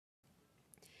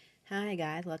Hi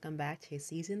guys, welcome back to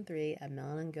season 3 of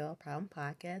Melanin Girl Problem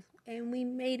Podcast, and we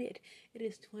made it. It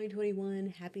is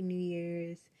 2021. Happy New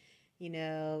Year's.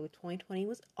 2020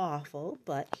 was awful,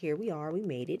 but here we are. We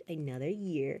made it another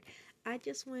year. I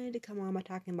just wanted to come on by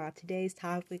talking about today's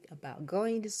topic about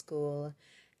going to school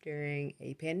during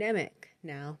a pandemic.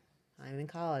 Now, I'm in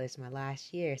college. It's my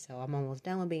last year, so I'm almost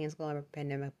done with being in school in a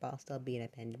pandemic, but I'll still be in a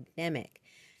pandemic.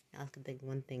 Now, let's get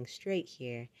one thing straight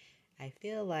here. I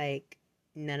feel like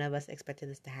none of us expected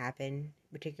this to happen,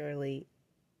 particularly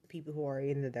people who are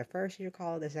in their first year of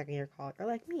college, their second year of college, or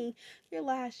like me, your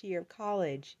last year of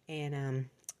college. And,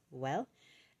 well,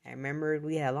 I remember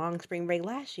we had a long spring break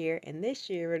last year, and this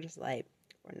year we're just like,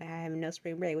 we're not having no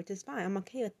spring break, which is fine. I'm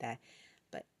okay with that.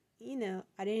 But,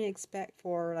 I didn't expect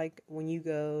for, like, when you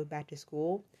go back to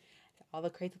school, all the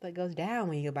crazy that goes down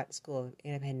when you go back to school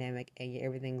in a pandemic and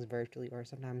everything's virtually or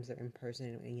sometimes they're in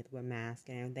person and you have to wear masks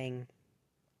and everything.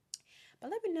 But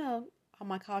let me know all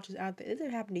my colleges out there. Does it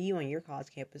happen to you on your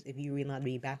college campus if you really want to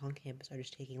be back on campus or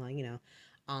just taking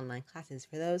online classes?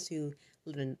 For those who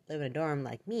live in a dorm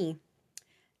like me,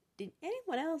 did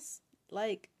anyone else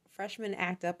like freshmen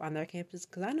act up on their campus?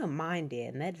 Because I know mine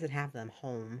did, and that doesn't have them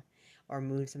home or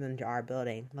move some of them to our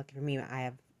building. Lucky for me, I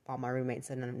have all my roommates,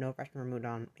 and no freshmen were moved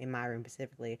on in my room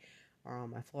specifically or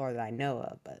on my floor that I know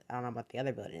of. But I don't know about the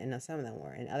other building. I know some of them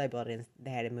were. In other buildings,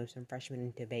 they had to move some freshmen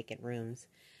into vacant rooms.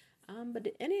 But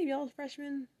did any of y'all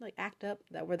freshmen like act up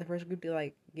that were the first group to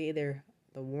like get either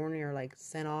the warning or like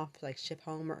sent off to like ship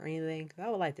home or anything? Because I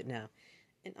would like to know.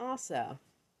 And also,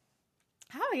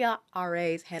 how are y'all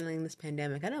RAs handling this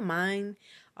pandemic? I know mine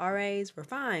RAs were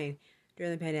fine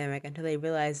during the pandemic until they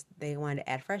realized they wanted to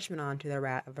add freshmen on to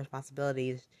their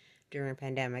responsibilities during the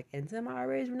pandemic, and some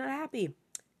RAs were not happy.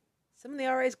 Some of the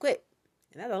RAs quit,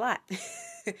 and that's a lot.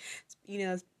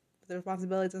 The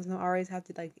responsibilities of some RAs have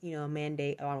to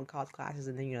mandate along with college classes,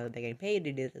 and then they're getting paid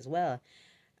to do it as well.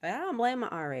 But I don't blame my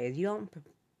RAs.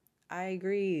 I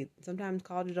agree. Sometimes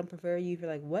colleges don't prefer you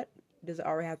for what does the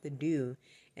RA have to do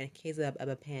in case of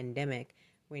a pandemic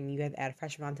when you have to add a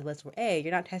freshman onto the list where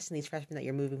you're not testing these freshmen that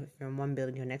you're moving from one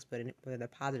building to the next building, whether they're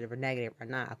positive or negative or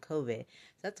not of COVID. So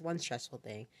that's one stressful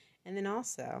thing. And then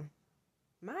also,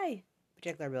 my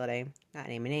particular building, not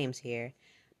naming names here,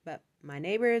 but my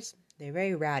neighbors, they're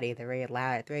very rowdy. They're very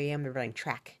loud. At 3 a.m., they're running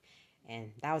track.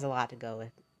 And that was a lot to go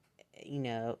with.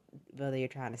 Whether you're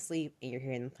trying to sleep and you're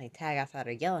hearing them playing tag outside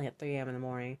or yelling at 3 a.m. in the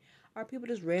morning, or people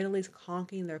just randomly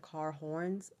honking their car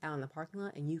horns out in the parking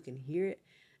lot and you can hear it.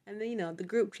 And then, the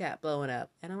group chat blowing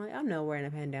up. And I'm like, I know we're in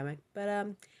a pandemic, but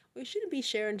we shouldn't be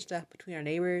sharing stuff between our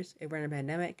neighbors if we're in a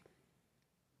pandemic.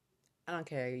 I don't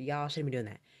care. Y'all shouldn't be doing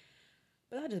that.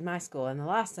 But that was just my school, and a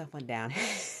lot of stuff went down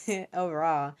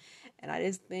overall. And I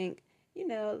just think,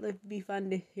 it'd be fun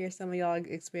to hear some of y'all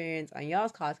experience on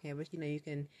y'all's college campus. You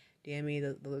can DM me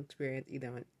the experience either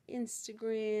on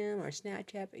Instagram or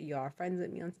Snapchat. If y'all are friends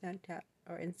with me on Snapchat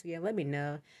or Instagram, let me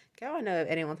know. I want to know if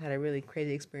anyone's had a really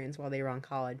crazy experience while they were on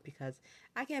college, because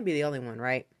I can't be the only one,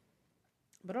 right?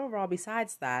 But overall,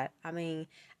 besides that, I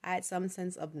had some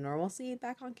sense of normalcy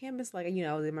back on campus. I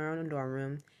was in my own dorm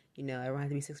room. Everyone had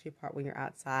to be 6 feet apart when you're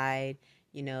outside.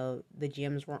 The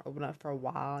gyms weren't open up for a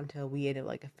while until we ended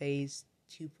a phase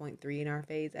 2.3 in our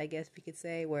phase, I guess we could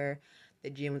say, where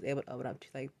the gym was able to open up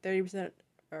to 30%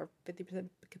 or 50%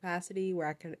 capacity, where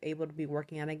I could able to be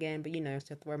working out again. But, still have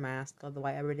to wear masks, have to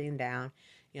wipe everything down.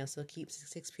 Still keep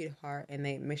 6 feet apart, and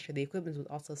they make sure the equipment was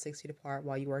also 6 feet apart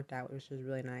while you worked out, which was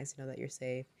really nice. That you're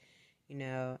safe,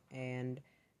 and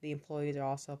the employees are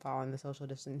also following the social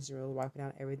distancing rule, wiping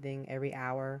out everything every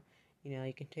hour.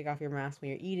 You can take off your mask when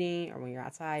you're eating or when you're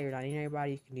outside, you're not eating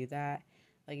anybody, you can do that.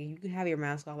 You can have your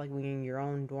mask off, when you're in your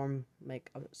own dorm, a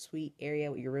suite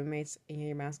area with your roommates, and you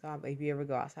have your mask on. But if you ever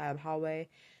go outside of the hallway,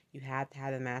 you have to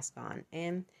have the mask on.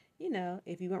 And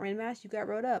if you weren't wearing a mask, you got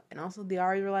rolled up. And also, the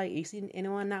RAs were you see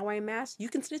anyone not wearing a mask, you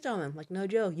can snitch on them. No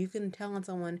joke. You can tell on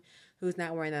someone who's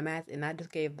not wearing a mask. And that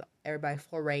just gave everybody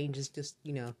full range. Just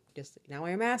not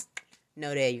wearing a mask,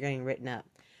 no day, you're getting written up.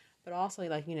 But also,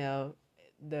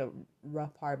 the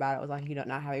rough part about it was,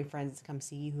 not having friends to come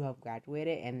see you who have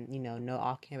graduated. And, no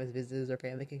off-campus visitors or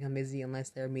family can come visit you unless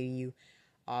they're meeting you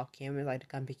off campus, to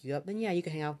come pick you up. Then yeah, you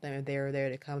can hang out with them if they're there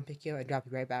to come pick you up and drop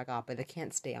you right back off. But they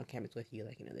can't stay on campus with you,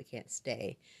 they can't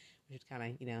stay, which is kind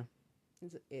of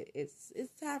it's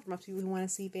sad for most people who want to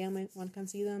see family, want to come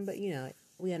see them. But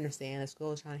we understand the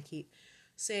school is trying to keep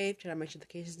safe, trying to make sure the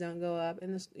cases don't go up,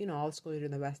 and this all the schools are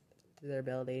doing the best to their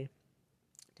ability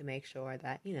to make sure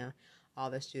that all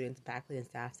the students, faculty, and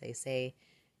staff stay safe.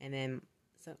 And then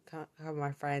some of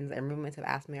my friends and roommates have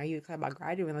asked me, "Are you excited about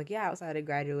graduating?" Yeah, I was excited to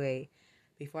graduate,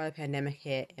 before the pandemic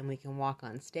hit and we can walk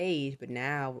on stage, but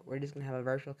now we're just gonna have a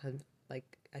virtual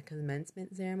like a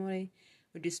commencement ceremony,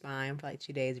 which is fine for like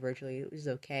 2 days virtually, which is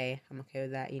okay. I'm okay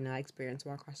with that. I experienced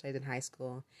walk across stage in high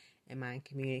school and my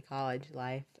community college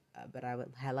life, but I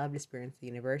loved to experience the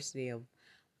university of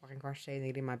walking across stage and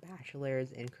getting my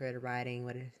bachelor's in creative writing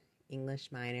with an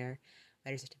English minor,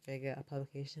 letter certificate, a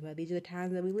publication. But these are the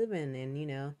times that we live in, and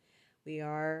we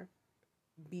are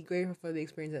be grateful for the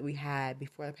experience that we had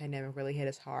before the pandemic really hit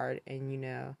us hard,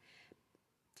 and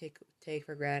take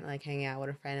for granted like hanging out with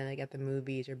a friend and like at the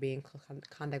movies or being in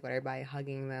contact with everybody,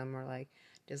 hugging them or like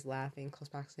just laughing close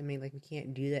proximity. Like we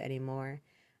can't do that anymore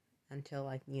until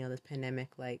like this pandemic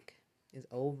like is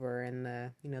over and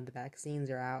the vaccines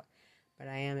are out. But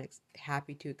I am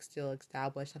happy to still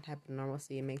establish some type of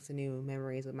normalcy and make some new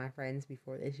memories with my friends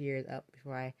before this year is up,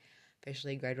 before I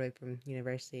officially graduate from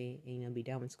university and be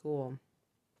done with school.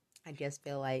 I just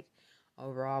feel like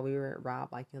overall we were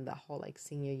robbed like that whole like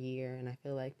senior year, and I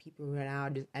feel like people who are now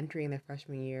just entering their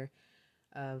freshman year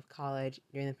of college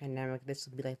during the pandemic, this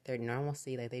will be like their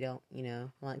normalcy. Like they don't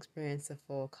want to experience the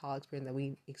full college experience that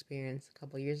we experienced a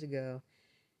couple of years ago,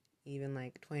 even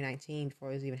like 2019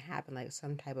 before this even happened. Like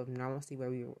some type of normalcy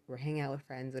where we were hanging out with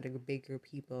friends with a big group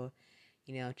of people,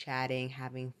 chatting,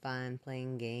 having fun,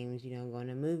 playing games, going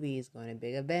to movies, going to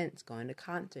big events, going to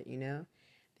concert.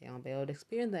 They won't be able to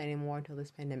experience that anymore until this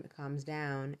pandemic calms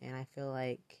down. And I feel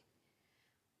like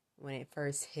when it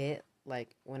first hit,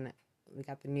 like when we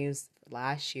got the news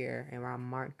last year around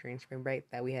March during spring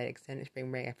break that we had extended spring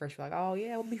break, at first we're like, oh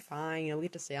yeah, we'll be fine, we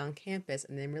get to stay on campus.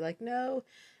 And then we're like, no,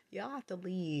 y'all have to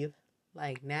leave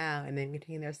like now and then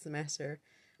continue their semester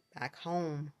back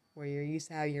home where you're used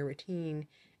to having your routine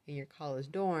in your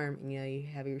college dorm. And, you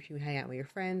have your routine, hang out with your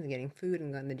friends and getting food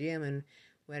and going to the gym and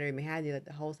whatever you may have. You, like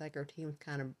the whole cycle routine was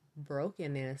kind of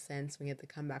broken in a sense when you have to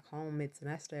come back home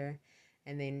mid-semester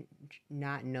and then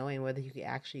not knowing whether you could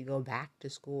actually go back to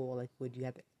school. Like, would you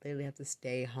literally have to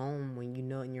stay home when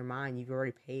in your mind you've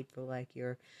already paid for like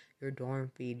your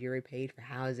dorm fee, you already paid for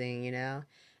housing, and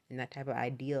that type of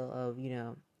ideal of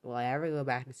will I ever go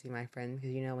back to see my friends?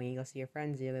 Because when you go see your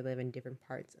friends, they live in different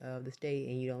parts of the state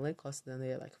and you don't live close to them.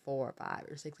 They're like 4 or 5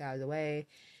 or 6 hours away.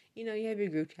 You have your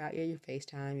group chat, you have your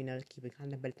FaceTime, to keep in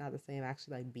contact, but it's not the same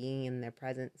actually like being in their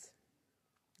presence,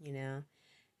 and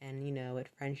with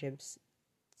friendships,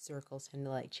 circles tend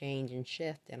to like change and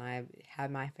shift, and I've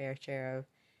had my fair share of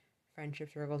friendship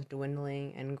circles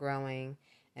dwindling and growing.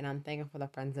 And I'm thankful for the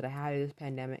friends that I had in this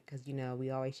pandemic because we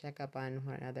always check up on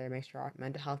one another, make sure our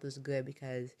mental health is good,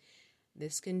 because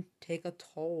this can take a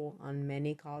toll on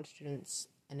many college students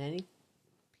and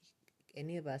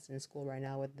any of us in school right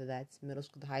now, whether that's middle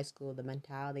school to high school. The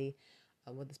mentality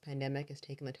of what this pandemic is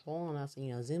taking a toll on us.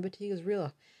 Zoom fatigue is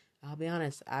real. I'll be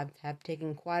honest, I have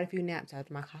taken quite a few naps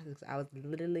after my classes. I was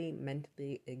literally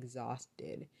mentally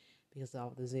exhausted because of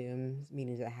all the Zoom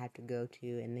meetings that I had to go to,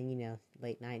 and then,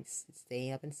 late nights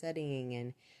staying up and studying,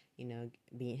 and,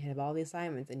 being ahead of all the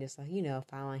assignments, and just like,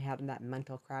 finally having that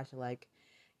mental crash of like,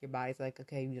 your body's like,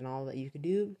 okay, you've done all that you could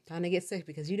do, time to get sick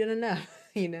because you did enough,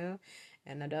 and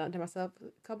I've done it to myself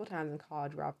a couple times in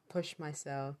college where I pushed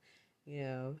myself,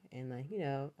 and like,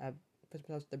 I pushed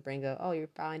myself to the brink of, oh, you're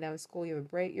finally done with school, you have a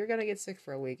break, you're gonna get sick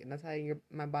for a week, and that's how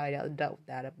my body dealt with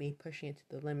that, of me pushing it to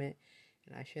the limit,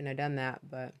 and I shouldn't have done that.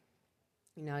 But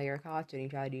you're a college student, you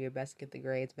try to do your best to get the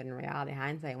grades, but in reality,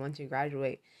 hindsight, once you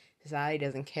graduate, society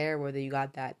doesn't care whether you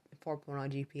got that 4.0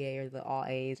 GPA or the all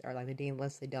A's or like the dean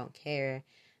list. They don't care.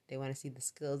 They want to see the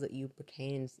skills that you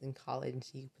pertain in college and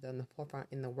so you put them on the forefront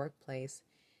in the workplace.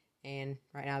 And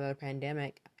right now, the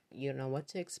pandemic, you don't know what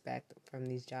to expect from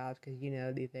these jobs because,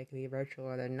 they can be virtual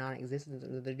or they're non-existent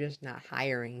or they're just not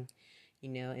hiring,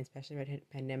 and especially with the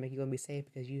pandemic, you want to be safe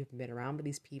because you haven't been around with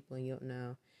these people and you don't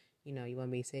know, you want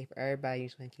to be safe for everybody. You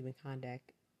just want to keep in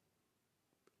contact,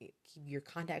 keep your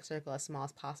contact circle as small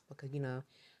as possible because,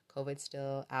 COVID's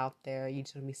still out there. You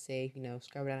just want to be safe,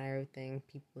 scrub down everything.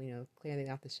 People, clearing things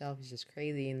off the shelf is just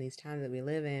crazy in these times that we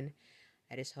live in.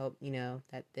 I just hope,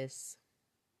 that this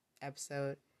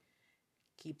episode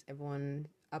keeps everyone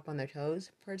up on their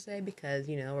toes, per se, because,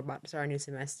 we're about to start a new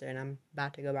semester and I'm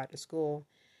about to go back to school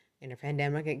in a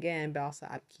pandemic again, but also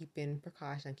I'm keeping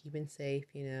precaution, I'm keeping safe,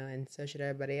 and so should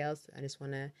everybody else. I just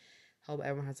want to hope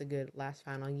everyone has a good last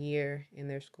final year in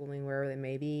their schooling, wherever they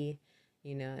may be,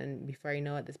 and before you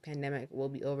know it, this pandemic will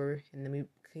be over and then we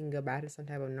can go back to some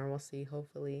type of normalcy,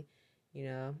 hopefully,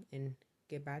 and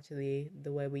get back to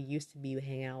the way we used to be,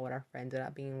 hanging out with our friends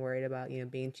without being worried about,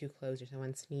 being too close or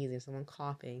someone sneezing, someone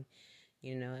coughing,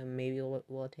 and maybe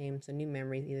we'll attain some new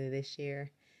memories either this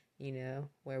year,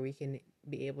 where we can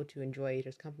be able to enjoy each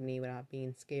other's company without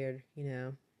being scared,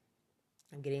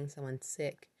 of getting someone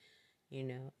sick,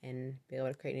 and be able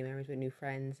to create new memories with new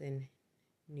friends and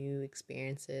new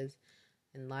experiences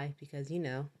in life because,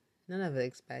 none of us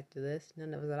expected this.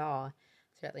 None of us at all.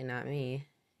 Certainly not me.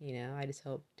 I just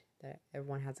hoped that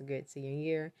everyone has a good senior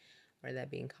year, whether that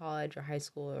be in college or high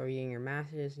school or you're in your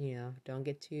master's. Don't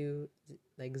get too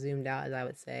zoomed out, as I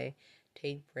would say.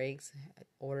 Take breaks,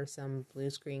 order some blue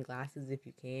screen glasses if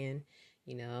you can.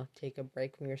 Take a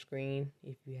break from your screen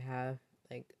if you have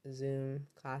Zoom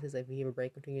classes. If you have a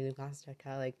break between your Zoom classes, try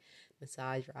to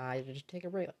massage your eyes or just take a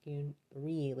break. You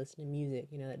read, listen to music.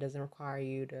 That doesn't require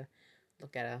you to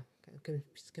look at a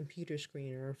computer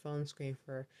screen or a phone screen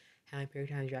for how many period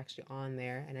of times you're actually on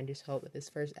there. And I just hope that this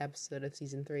first episode of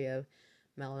season 3 of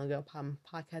Mellow and Girl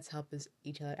podcast help us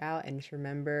each other out. And just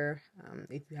remember,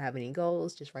 if you have any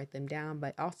goals, just write them down.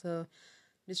 But also,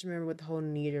 just remember with the whole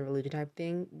need or religion type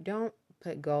thing, don't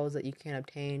put goals that you can't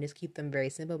obtain. Just keep them very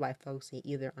simple by focusing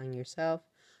either on yourself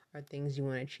or things you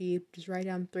want to achieve. Just write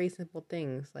down 3 simple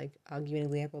things. I'll give you an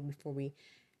example before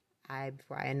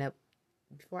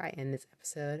I end this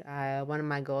episode. One of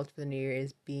my goals for the new year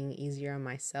is being easier on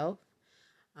myself.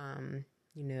 Me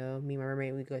and my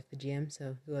roommate, we go to the gym,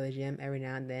 so we go to the gym every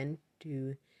now and then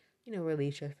to,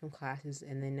 relieve stress from classes.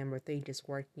 And then number 3, just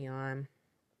working on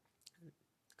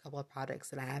a couple of projects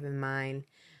that I have in mind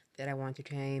that I want to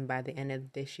train by the end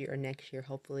of this year or next year,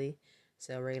 hopefully.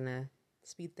 So we're gonna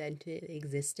speak that into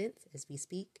existence as we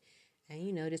speak.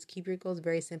 And, just keep your goals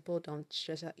very simple. Don't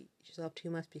stress out yourself too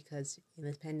much because in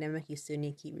this pandemic, you still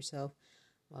need to keep yourself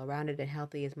well-rounded and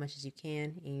healthy as much as you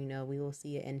can. And, we will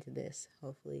see an end to this,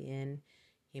 hopefully. And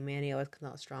humanity always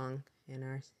comes out strong, and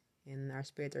our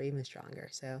spirits are even stronger.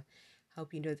 So,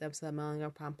 hope you enjoyed this episode of Mellow and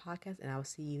Girl podcast, and I will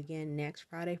see you again next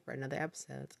Friday for another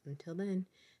episode. Until then,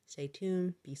 stay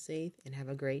tuned, be safe, and have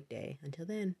a great day. Until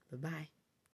then, bye-bye.